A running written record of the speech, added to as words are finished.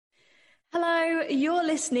you're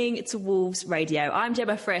listening to Wolves Radio. I'm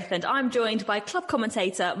Gemma Frith and I'm joined by club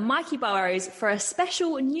commentator Mikey Burrows for a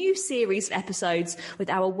special new series of episodes with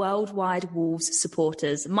our worldwide Wolves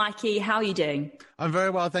supporters. Mikey, how are you doing? I'm very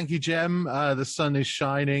well, thank you, Gem. The sun is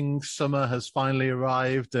shining, summer has finally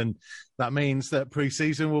arrived, and that means that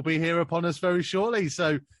pre-season will be here upon us very shortly,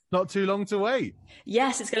 so not too long to wait.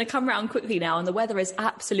 Yes, it's going to come around quickly now, and the weather is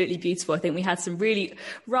absolutely beautiful. I think we had some really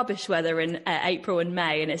rubbish weather in April and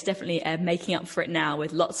May, and it's definitely making up for it now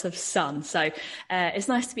with lots of sun. So it's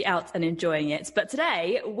nice to be out and enjoying it. But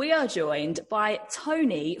today we are joined by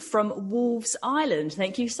Tony from Wolves Island.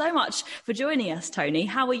 Thank you so much for joining us, Tony.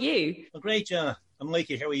 How are you? Well, great, Jenna. I'm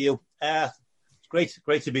Mikey. How are you? It's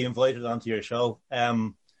great to be invited onto your show.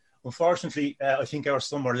 Unfortunately, I think our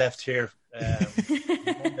summer left here.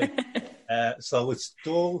 So it's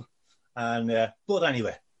dull, and but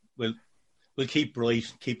anyway, we'll keep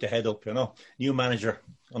bright, keep the head up. New manager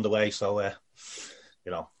on the way, so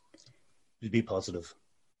we'll be positive.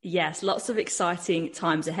 Yes, lots of exciting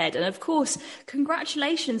times ahead. And of course,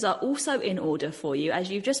 congratulations are also in order for you, as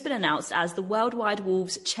you've just been announced as the Worldwide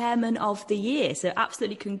Wolves Chairman of the Year. So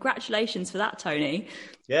absolutely congratulations for that, Tony.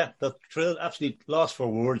 Yeah, the thrill, absolutely lost for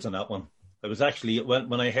words on that one. I was actually,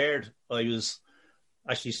 when I heard, I was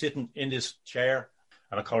actually sitting in this chair,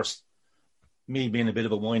 and of course, me being a bit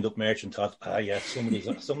of a wind-up merchant thought,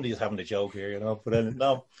 somebody's having a joke here, But then,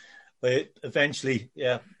 no, but eventually,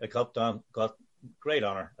 I got great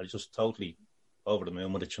honour. I was just totally over the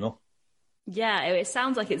moon with it, Yeah, it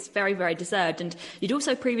sounds like it's very, very deserved. And you'd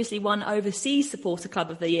also previously won Overseas Supporter Club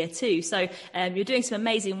of the Year too. So you're doing some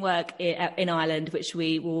amazing work in Ireland, which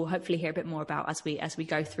we will hopefully hear a bit more about as we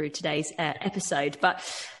go through today's episode. But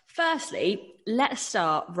firstly, let's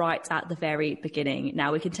start right at the very beginning.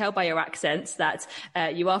 Now, we can tell by your accents that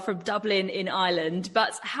you are from Dublin in Ireland.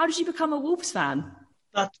 But how did you become a Wolves fan?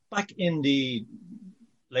 That back in the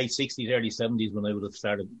late 60s, early 70s, when I would have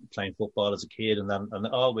started playing football as a kid, and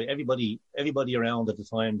always everybody around at the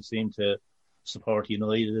time seemed to support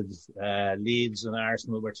United. Leeds and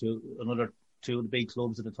Arsenal were another two of the big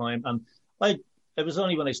clubs at the time, and it was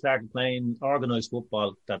only when I started playing organised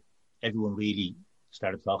football that everyone really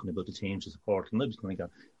started talking about the teams to support, and I was kind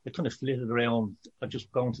of flitted around, just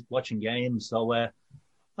going to watching games. So I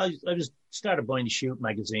just started buying the Shoot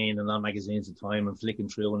magazine and non magazines at the time and flicking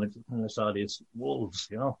through, and I saw these Wolves,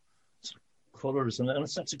 colours, and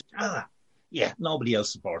it's such nobody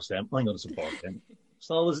else supports them. I'm going to support them.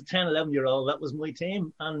 So as a 10, 11-year-old, that was my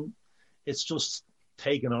team, and it's just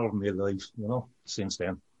taken over my life, since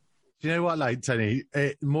then. Do you know what, Tony,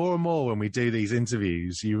 more and more when we do these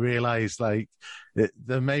interviews, you realise,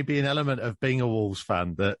 there may be an element of being a Wolves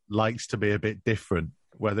fan that likes to be a bit different,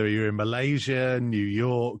 whether you're in Malaysia, New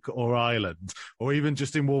York, or Ireland, or even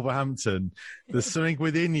just in Wolverhampton. There's something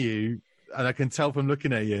within you, and I can tell from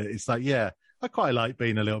looking at you, it's like, I quite like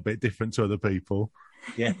being a little bit different to other people.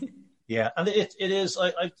 Yeah, and it is.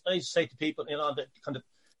 I say to people,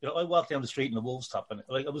 I walk down the street in the Wolves top, and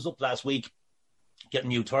I was up last week getting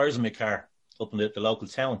new tyres in my car up in the local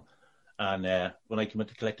town, and when I come in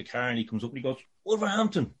to collect the car, and he comes up and he goes,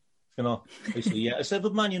 Wolverhampton. I said, I said,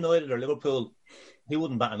 but Man United or Liverpool, he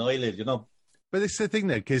wouldn't bat an eyelid, But it's the thing,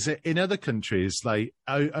 though, because in other countries,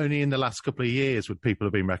 only in the last couple of years would people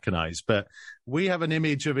have been recognised. But we have an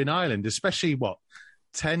image of in Ireland, especially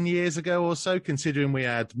 10 years ago or so, considering we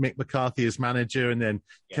had Mick McCarthy as manager, and then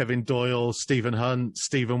Kevin Doyle, Stephen Hunt,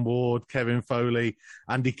 Stephen Ward, Kevin Foley,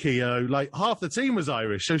 Andy Keogh. Half the team was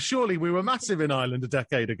Irish, so surely we were massive in Ireland a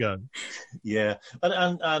decade ago. Yeah,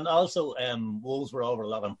 and also Wolves were over a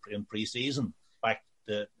lot in pre-season back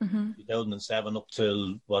to 2007 up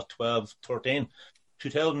till 12, 13.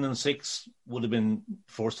 2006 would have been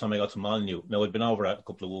the first time I got to Molyneux. Now, I'd been over at a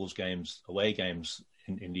couple of Wolves games, away games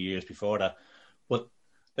in the years before that, but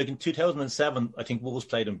in 2007, I think Wolves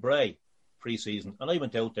played in Bray pre-season, and I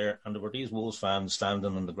went out there, and there were these Wolves fans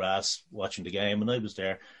standing on the grass watching the game, and I was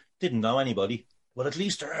there, didn't know anybody, but at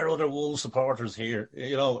least there are other Wolves supporters here, and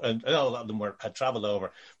I know a lot of them had travelled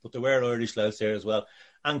over, but there were Irish lads there as well.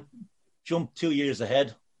 And jump 2 years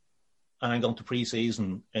ahead, and I'm going to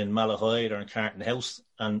pre-season in Malahide or in Carton House,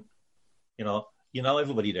 and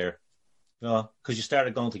everybody there, because you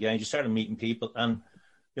started going to games, you started meeting people, and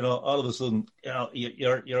all of a sudden,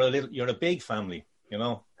 you're a big family,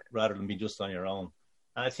 rather than be just on your own.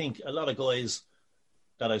 And I think a lot of guys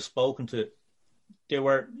that I've spoken to,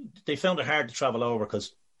 they found it hard to travel over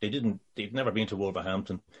because they'd never been to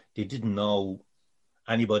Wolverhampton. They didn't know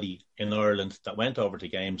anybody in Ireland that went over to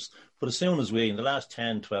games. But as soon as in the last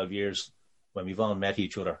 10, 12 years, when we've all met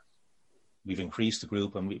each other, we've increased the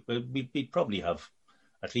group, and we probably have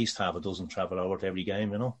at least half a dozen travel over to every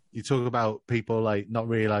game, you know. You talk about people like not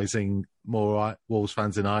realising more Wolves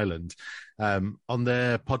fans in Ireland. On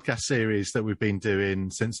the podcast series that we've been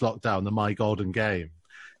doing since lockdown, the My Golden Game,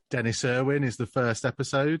 Dennis Irwin is the first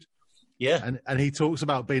episode. Yeah. And he talks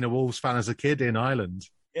about being a Wolves fan as a kid in Ireland.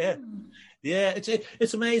 Yeah. Yeah,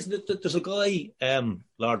 it's amazing that there's a guy,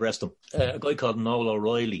 Lord rest him, a guy called Noel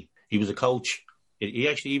O'Reilly. He was a coach. He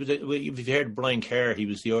was, if you heard Brian Kerr, he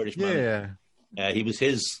was the Irishman. Yeah. He was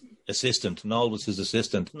his assistant. Noel was his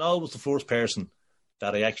assistant. Noel was the first person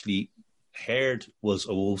that I actually heard was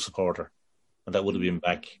a Wolves supporter. And that would have been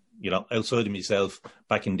back, you know, outside of myself,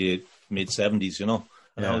 back in the mid-70s, you know.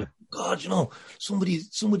 And I was, God, you know,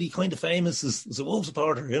 somebody kind of famous is a Wolves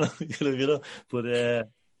supporter, you know. But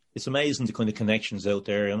it's amazing the kind of connections out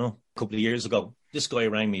there, you know. A couple of years ago, this guy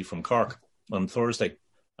rang me from Cork on Thursday.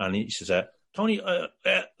 And he says, Tony, I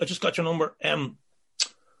just got your number.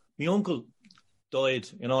 My uncle died,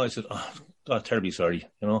 you know. I said, oh, God, terribly sorry,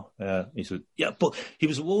 you know. He said, yeah, but he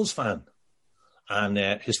was a Wolves fan. And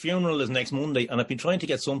his funeral is next Monday. And I've been trying to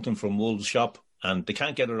get something from Wolves shop and they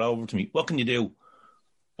can't get it over to me. What can you do?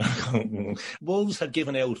 Wolves had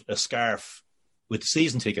given out a scarf with the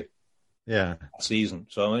season ticket. Yeah. Season.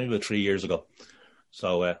 So only about 3 years ago.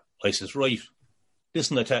 So I says, right,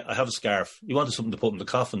 listen, I have a scarf. You wanted something to put in the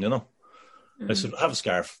coffin, you know? I said, I have a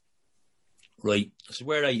scarf. Right. I said,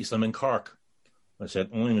 where are you? He said, I'm in Cork. I said,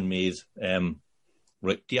 I'm in Meath.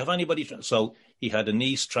 Right. Do you have anybody? So he had a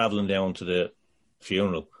niece travelling down to the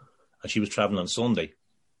funeral and she was travelling on Sunday.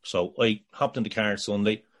 So I hopped in the car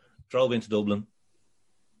Sunday, drove into Dublin,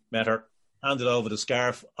 met her, handed over the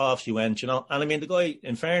scarf, off she went, you know. And I mean, the guy,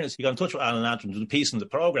 in fairness, he got in touch with Alan Antrim, did a piece in the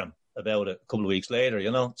programme about it a couple of weeks later,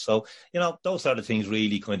 you know. So, you know, those sort of things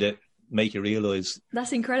really kind of make you realise.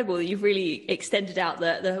 That's incredible that you've really extended out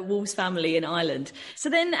the Wolves family in Ireland. So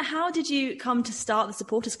then how did you come to start the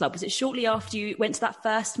Supporters Club? Was it shortly after you went to that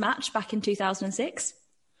first match back in 2006?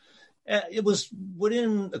 It was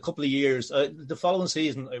within a couple of years. The following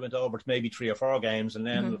season, I went over to maybe 3 or 4 games, and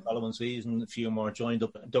then the following season, a few more joined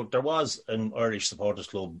up. There was an Irish Supporters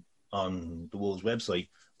Club on the Wolves website,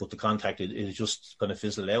 but the contact, it just kind of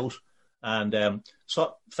fizzled out. And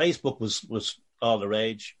so Facebook was all the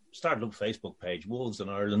rage. Started up a Facebook page, Wolves in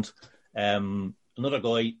Ireland. Another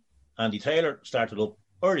guy, Andy Taylor, started up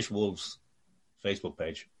Irish Wolves Facebook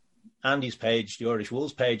page. Andy's page, the Irish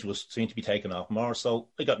Wolves page, seemed to be taken off more. So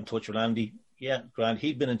I got in touch with Andy. Yeah, grand.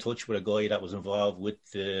 He'd been in touch with a guy that was involved with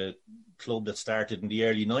the club that started in the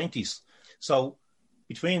early 90s. So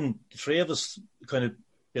between the three of us, kind of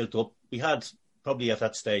built up. We had probably at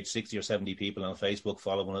that stage 60 or 70 people on Facebook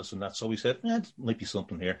following us and that. So we said, there might be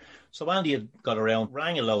something here. So Andy had got around,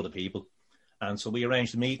 rang a load of people. And so we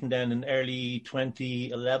arranged a meeting then in early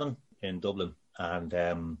 2011 in Dublin.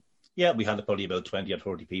 And we had probably about 20 or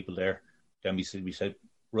 30 people there. Then we said,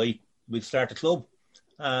 right, we'll start a club.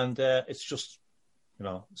 And it's just, you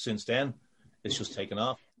know, since then, it's just taken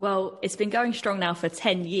off. Well, it's been going strong now for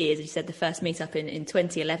 10 years. You said the first meet-up in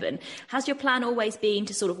 2011. Has your plan always been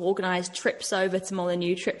to sort of organise trips over to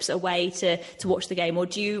Molineux, trips away to watch the game? Or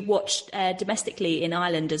do you watch domestically in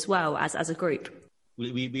Ireland as well as a group?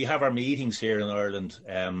 We have our meetings here in Ireland.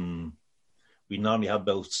 We normally have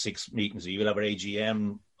about 6 meetings. We'll have our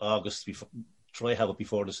AGM August, try have it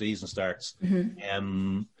before the season starts.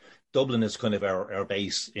 Dublin is kind of our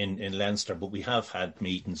base in Leinster, but we have had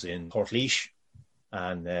meetings in Portlaoise,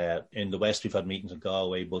 and in the west we've had meetings in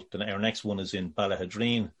Galway, but our next one is in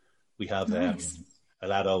Ballahadreen. We have a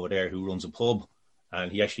lad over there who runs a pub,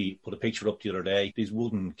 and he actually put a picture up the other day. These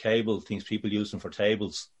wooden cable things people use them for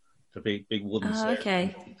tables. They're big wooden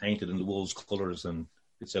painted in the Wolves colours, and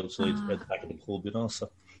it's outside at the back of the pub, you know. So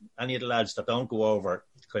any of the lads that don't go over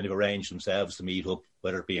kind of arrange themselves to meet up,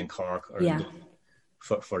 whether it be in Cork or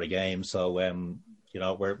for a game. So you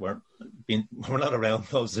know, we're not around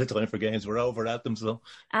most of the time for games. We're over at them. So.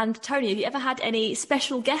 And Tony, have you ever had any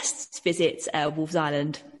special guests visit Wolves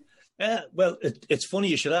Island? Well, it's funny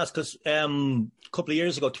you should ask, because a couple of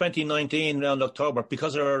years ago, 2019, around October,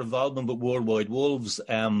 because of our involvement with Worldwide Wolves,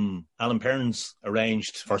 Alan Perrins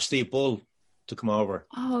arranged for Steve Bull to come over.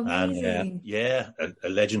 Oh, amazing. And a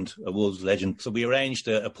legend, a Wolves legend. So we arranged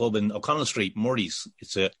a pub in O'Connell Street, Murray's.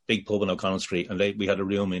 It's a big pub in O'Connell Street, and we had a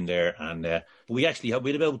room in there. And we actually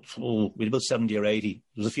we had about 70 or 80.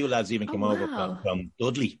 There was a few lads even came over from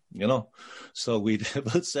Dudley, you know. So we'd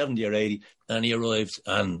about 70 or 80, and he arrived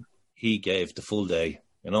and he gave the full day,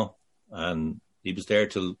 you know, and he was there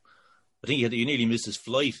till, I think he nearly missed his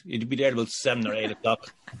flight. He'd be there about 7 or 8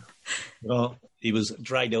 o'clock. You know, he was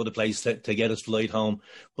dragged out of the place to get his flight home.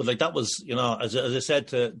 But like that was, you know, as I said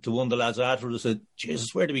to one of the lads afterwards, I said,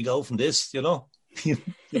 Jesus, where do we go from this? You know, you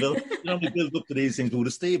we build up to these things.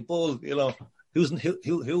 With Steve Bull,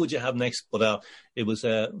 who would you have next? But it was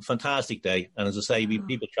a fantastic day, and as I say,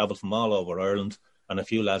 people travelled from all over Ireland, and a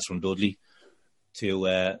few lads from Dudley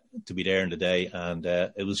to be there in the day, and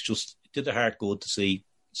it did the heart good to see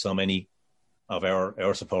so many of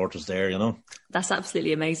our supporters there. That's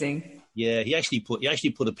absolutely amazing. Yeah, he actually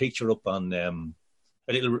put a picture up on a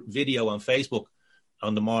little video on Facebook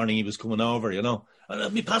on the morning he was coming over, and I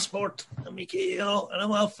have my passport and my key, and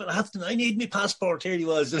I'm off. I need my passport. Here he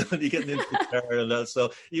was, when he getting into the car and that.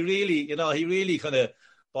 So he really kind of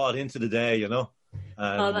bought into the day, And,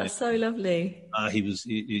 that's so lovely. He was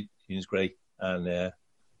great, and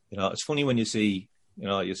it's funny when you see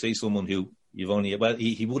someone who you've only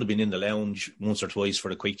he would have been in the lounge once or twice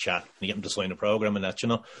for a quick chat and you get him to sign a program and that,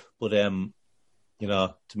 but to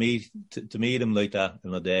meet him like that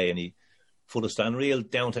in a day, and he full of stand, real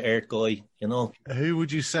down to earth guy, Who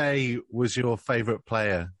would you say was your favourite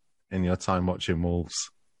player in your time watching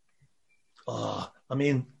Wolves? Oh, I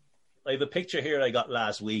mean, I have a picture here I got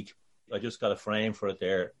last week. I just got a frame for it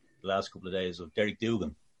there the last couple of days of Derek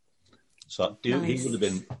Dougan. So nice. He would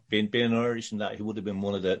have been Irish, and that he would have been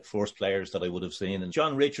one of the first players that I would have seen. And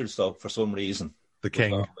John Richards, though, for some reason, the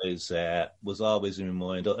king was always in my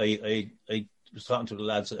mind. I was talking to the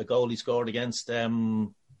lads. A goal he scored against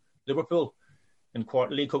Liverpool in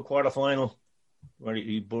League Cup quarter final, where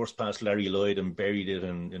he burst past Larry Lloyd and buried it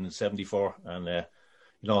in 74. And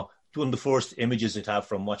one of the first images I'd have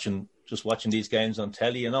from watching these games on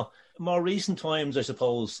telly. More recent times, I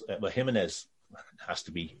suppose, Jimenez has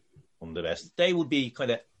to be one of the best. They would be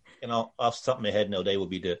kind of, off the top of my head now, they would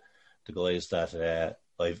be the guys that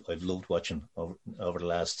I've loved watching over the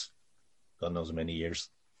last God knows how many years.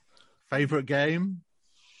 Favourite game?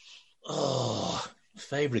 Oh,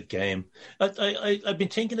 favourite game. I've been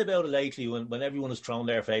thinking about it lately when everyone has thrown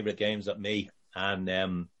their favourite games at me, and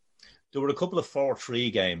there were a couple of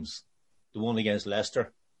 4-3 games. The one against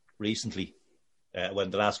Leicester recently, the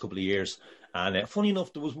last couple of years, and funny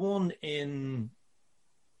enough, there was one in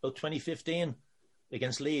about 2015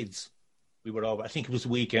 against Leeds. We were over. I think it was the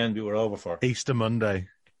weekend we were over for Easter Monday.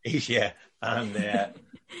 Yeah, and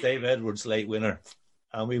Dave Edwards late winner,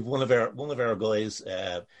 and we've one of our guys.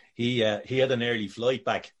 He had an early flight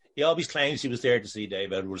back. He always claims he was there to see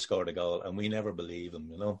Dave Edwards score the goal, and we never believe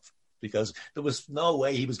him, because there was no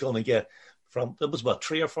way he was going to get from. It was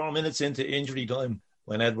 3 or 4 minutes into injury time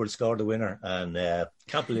when Edwards scored the winner, and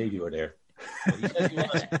can't believe you were there. He said he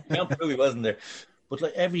was. Can't prove he wasn't there. But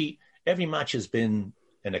like every match has been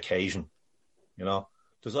an occasion,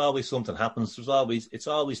 There's always something happens. It's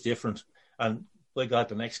always different. And by God,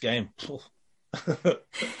 the next game, I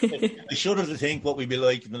shudder to think what we'd be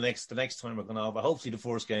like the next time we're going over. Hopefully, the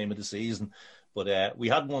first game of the season. But we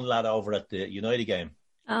had one lad over at the United game.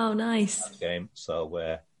 Oh, nice game.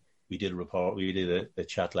 So we did a report. We did a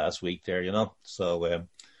chat last week there, So,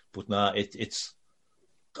 but nah, it's.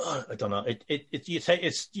 God, I don't know. You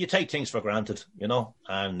take things for granted,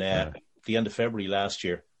 And at the end of February last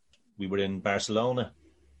year, we were in Barcelona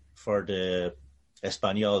for the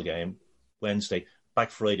Espanyol game Wednesday.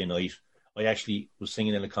 Back Friday night, I actually was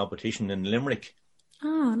singing in a competition in Limerick.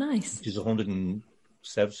 Oh, nice. Which is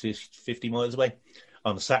 150 miles away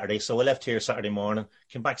on a Saturday. So I left here Saturday morning,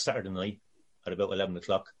 came back Saturday night at about 11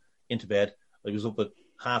 o'clock, into bed. I was up at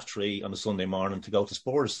 3:30 on a Sunday morning to go to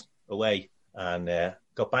Spurs away, and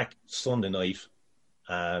got back Sunday night,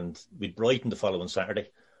 and we'd Brighton the following Saturday.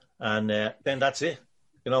 And then that's it.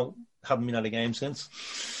 Haven't been at a game since.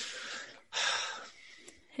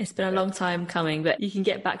 It's been a long time coming, but you can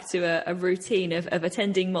get back to a routine of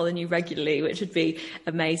attending Molineux regularly, which would be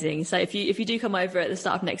amazing. So if you do come over at the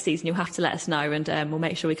start of next season, you'll have to let us know, and we'll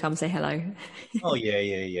make sure we come say hello. Oh,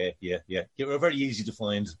 yeah. You're very easy to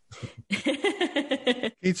find.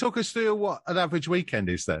 Can you talk us through what an average weekend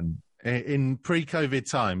is then? In pre-COVID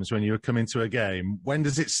times, when you were coming to a game, when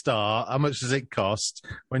does it start? How much does it cost?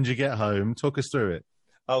 When do you get home? Talk us through it.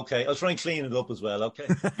 Okay, I'll try and clean it up as well, okay?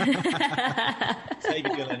 Save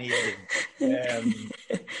you doing any editing.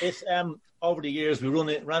 It's over the years, we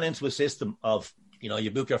ran into a system of, you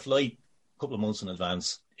book your flight a couple of months in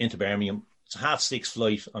advance into Birmingham. It's a 6:30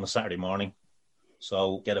 flight on a Saturday morning.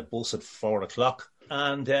 So get a bus at 4 o'clock.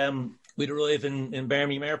 And we'd arrive in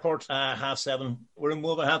Birmingham Airport at 7:30. We're in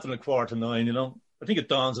Wolverhampton at 9:15, I think it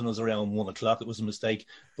dawns on us around 1 o'clock. It was a mistake.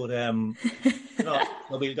 But,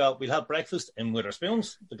 we'll have breakfast in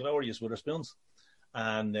Witherspoons, the glorious Witherspoons.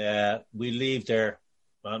 And we leave there,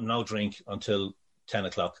 no drink, until 10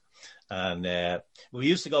 o'clock. And we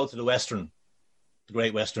used to go to the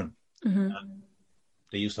Great Western. Mm-hmm.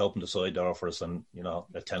 they used to open the side door for us, and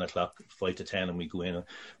at 10 o'clock, 5 to 10, and we go in.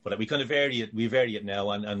 But we kind of vary it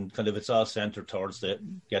now, and kind of it's all centred towards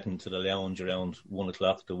getting to the lounge around 1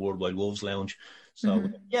 o'clock, the Worldwide Wolves Lounge.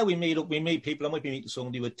 So we meet people. I might be meeting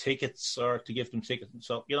somebody with tickets or to give them tickets.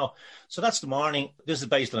 So so that's the morning. This is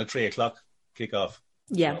based on a 3 o'clock kickoff.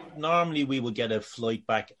 Yeah. So normally we would get a flight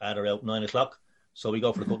back at around 9 o'clock. So we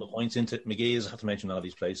go for a couple of points into McGee's. I have to mention all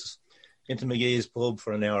these places. Into McGee's pub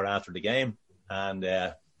for an hour after the game, and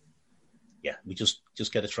we just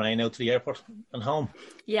get a train out to the airport and home.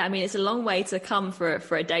 Yeah, I mean, it's a long way to come for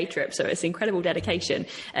a day trip, so it's incredible dedication.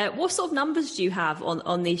 What sort of numbers do you have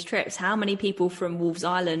on these trips? How many people from Wolves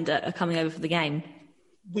Island are coming over for the game?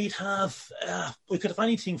 We could have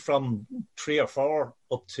anything from 3 or 4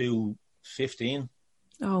 up to 15.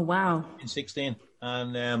 Oh, wow. 16.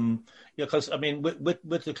 And, because, I mean,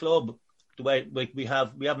 with the club, the way we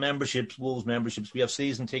have memberships, Wolves memberships, we have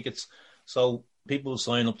season tickets. So people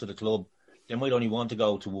sign up to the club. They might only want to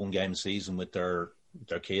go to one game a season with their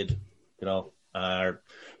kid, or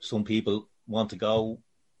some people want to go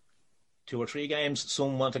 2 or 3 games.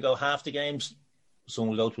 Some want to go half the games. Some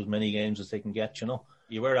will go to as many games as they can get,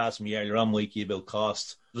 You were asking me earlier on, Mikey, about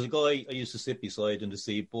costs. There's a guy I used to sit beside in the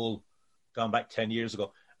Sea Bull, gone back 10 years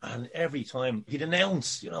ago, and every time he'd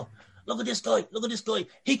announce, look at this guy.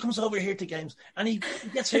 He comes over here to games, and he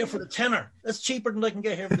gets here for the tenner. That's cheaper than I can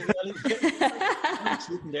get here for the I'm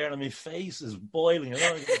sitting there, and my face is boiling.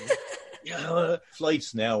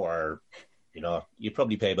 Flights now are, you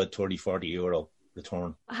probably pay about 30, 40 euro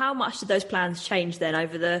return. How much did those plans change then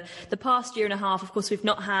over the past year and a half? Of course, we've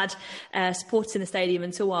not had supporters in the stadium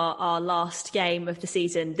until our last game of the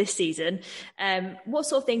season this season. What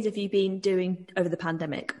sort of things have you been doing over the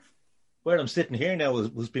pandemic? Where I'm sitting here now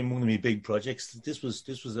was been one of my big projects. This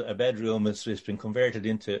was a bedroom. It's been converted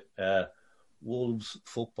into Wolves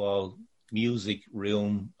football music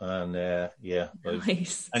room, and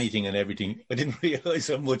nice. Anything and everything. I didn't realise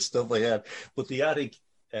how much stuff I had, but the attic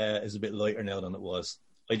is a bit lighter now than it was.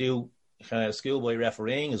 I do schoolboy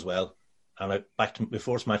refereeing as well, and I back to my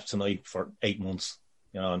first match tonight for 8 months.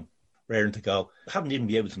 I'm raring to go. I haven't even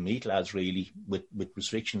been able to meet lads really with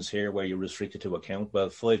restrictions here, where you're restricted to a count.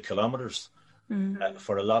 5 kilometres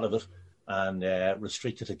for a lot of it, and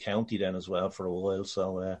restricted to county then as well for a while.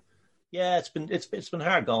 So it's been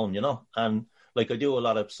hard going, And like I do a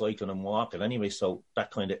lot of cycling and walking anyway, so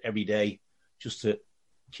that kind of every day just to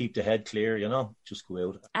keep the head clear, just go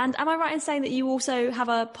out. And am I right in saying that you also have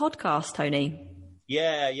a podcast, Tony?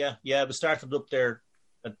 Yeah. We started up there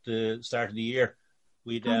at the start of the year.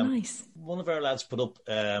 We'd nice. One of our lads put up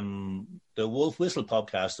the Wolf Whistle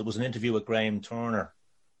podcast. It was an interview with Graham Turner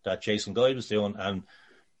that Jason Guy was doing, and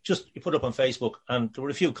just he put up on Facebook, and there were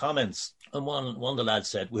a few comments, and one of the lads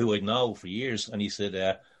said, who I'd know for years, and he said,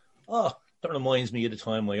 that reminds me of the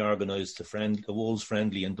time I organised the Wolves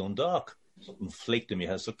friendly in Dundalk. Something flicked in my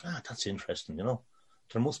head. So, that's interesting,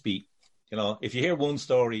 There must be, if you hear one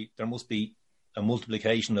story, there must be a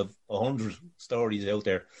multiplication of 100 stories out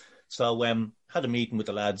there. So, had a meeting with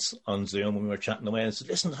the lads on Zoom when we were chatting away, and said,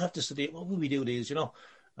 listen, I have this idea. What will we do these,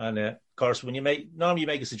 And, of course, when normally you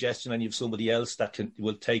make a suggestion and you have somebody else that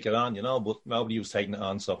will take it on, but nobody was taking it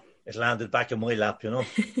on. So it landed back in my lap, So,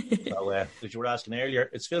 as you were asking earlier,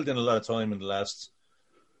 it's filled in a lot of time in the last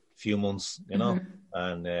few months,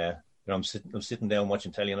 and, I'm sitting down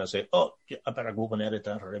watching telly, and I say, I better go up and edit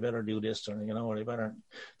that, or I better do this, or or I better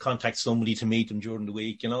contact somebody to meet them during the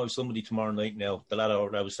week. If somebody tomorrow night now, the lad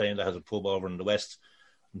I was saying that has a pub over in the west,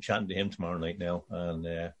 I'm chatting to him tomorrow night now,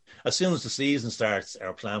 and as soon as the season starts,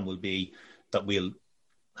 our plan will be that we'll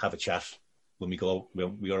have a chat when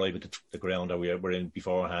we arrive at the ground, or we're in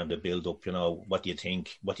beforehand to build up. What do you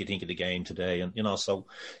think? What do you think of the game today? And so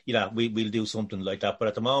we'll do something like that. But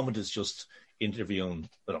at the moment, it's just interviewing.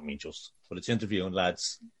 I don't mean just, but it's interviewing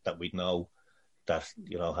lads that we know that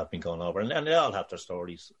have been going over, and they all have their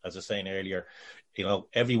stories. As I was saying earlier,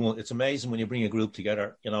 everyone. It's amazing when you bring a group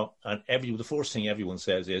together, and the first thing everyone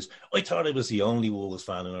says is, "I thought I was the only Wolves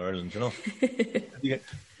fan in Ireland,"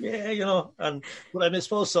 Yeah, but I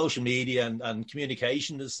suppose social media and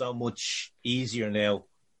communication is so much easier now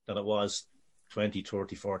than it was 20,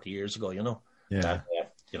 30, 40 years ago. Yeah.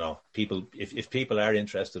 People, if people are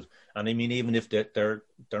interested, and I mean, even if they're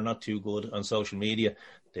not too good on social media,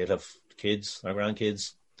 they'll have kids or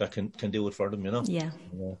grandkids that can do it for them,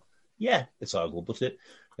 Yeah, it's all good, but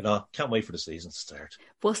can't wait for the season to start.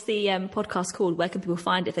 What's the podcast called? Where can people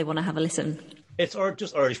find it if they want to have a listen? It's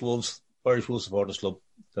just Irish Wolves Supporters Club.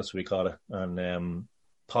 That's what we call it. And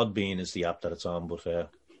Podbean is the app that it's on, but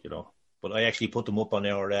but I actually put them up on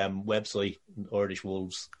our website, Irish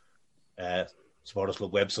Wolves Supporters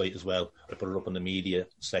Club website as well. I put it up in the media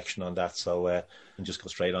section on that, so and just go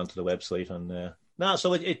straight onto the website. And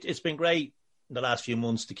so it's been great in the last few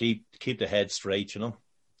months to keep the head straight, you know,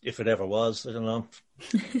 if it ever was. I don't know.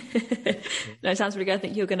 No, it sounds really good. I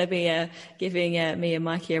think you're going to be giving me and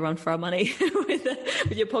Mikey a run for our money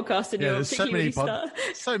with your podcast and your there's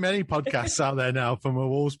so many podcasts out there now from a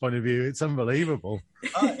Wolves point of view. It's unbelievable.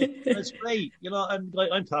 It's great. You know,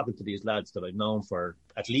 I'm talking to these lads that I've known for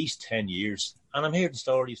at least 10 years, and I'm hearing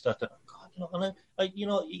stories that,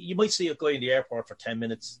 you might see a guy in the airport for 10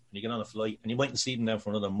 minutes and you get on a flight and you mightn't see them now for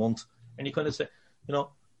another month, and you kind of say, you know,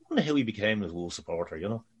 I wonder how he became a Wolves supporter, you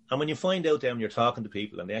know. And when you find out then, you're talking to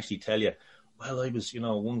people and they actually tell you, well, I was, you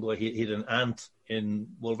know, one guy, he had an aunt in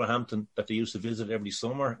Wolverhampton that they used to visit every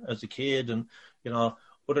summer as a kid. And, you know,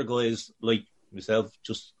 other guys like myself,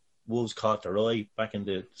 just Wolves caught their eye back in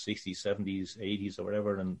the 60s, 70s, 80s or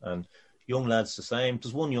whatever. And young lads the same.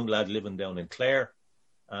 There's one young lad living down in Clare.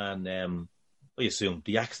 And I assumed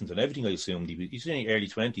the accent and everything, I assumed he's in the early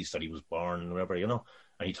 20s that he was born and whatever, you know.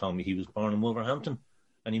 And he told me he was born in Wolverhampton.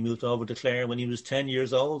 And he moved over to Clare when he was 10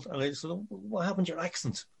 years old. And I said, what happened to your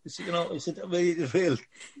accent? I said, real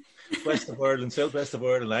west of Ireland, southwest of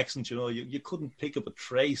Ireland accent, you know, you couldn't pick up a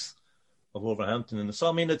trace of Wolverhampton. And so,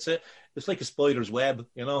 I mean, it's like a spider's web,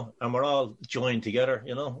 you know, and we're all joined together,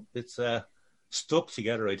 you know. It's stuck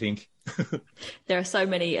together, I think. There are so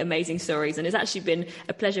many amazing stories, and it's actually been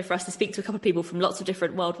a pleasure for us to speak to a couple of people from lots of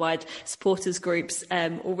different worldwide supporters groups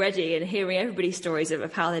already, and hearing everybody's stories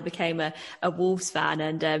of how they became a Wolves fan.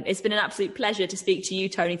 And it's been an absolute pleasure to speak to you,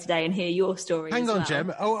 Tony, today and hear your story. Hang on,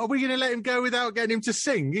 Jem. Are we going to let him go without getting him to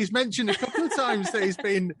sing? He's mentioned a couple of times that he's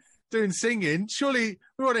been doing singing. Surely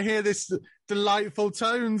we want to hear this delightful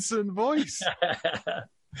tones and voice.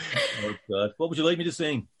 Oh, God. What would you like me to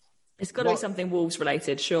sing? It's got to be something Wolves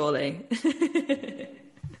related, surely.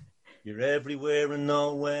 You're everywhere and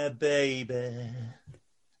nowhere, baby.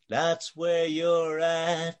 That's where you're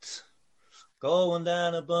at. Going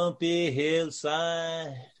down a bumpy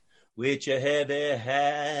hillside with your heavy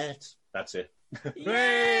hat. That's it.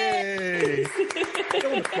 Yay!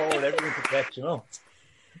 Going forward, everything protect, you know.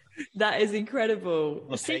 That is incredible.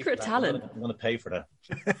 A secret talent. I'm going to pay for that.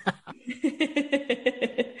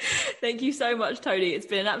 Thank you so much, Tony. It's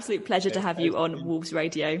been an absolute pleasure to have you on Wolves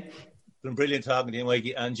Radio. It's been brilliant talking to you,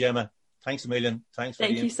 Mikey and Gemma. Thanks a million. Thank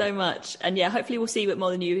you so much. And yeah, hopefully we'll see you at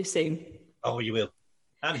More Than You soon. Oh, you will.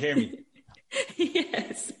 And hear me.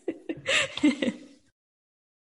 Yes.